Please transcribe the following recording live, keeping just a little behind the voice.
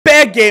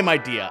game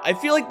idea. I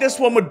feel like this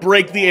one would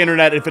break the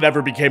internet if it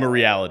ever became a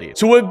reality.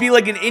 So it would be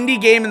like an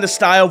indie game in the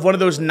style of one of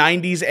those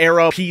 90s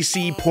era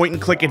PC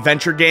point-and-click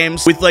adventure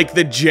games with like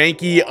the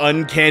janky,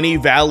 uncanny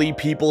valley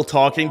people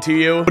talking to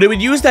you. But it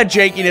would use that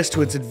jankiness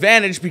to its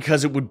advantage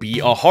because it would be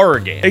a horror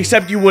game.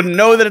 Except you wouldn't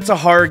know that it's a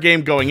horror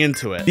game going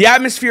into it. The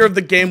atmosphere of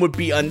the game would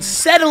be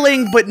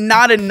unsettling, but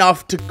not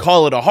enough to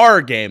call it a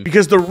horror game,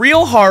 because the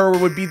real horror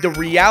would be the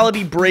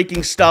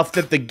reality-breaking stuff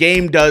that the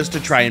game does to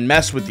try and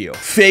mess with you.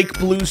 Fake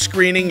blue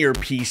screening your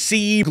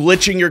PC,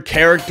 glitching your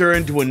character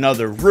into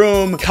another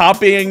room,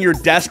 copying your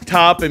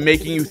desktop and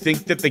making you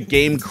think that the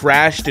game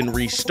crashed and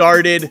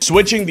restarted,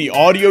 switching the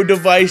audio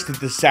device that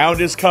the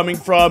sound is coming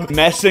from,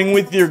 messing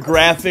with your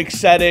graphics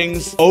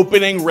settings,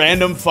 opening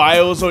random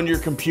files on your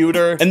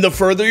computer, and the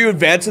further you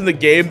advance in the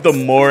game, the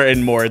more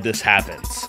and more this happens.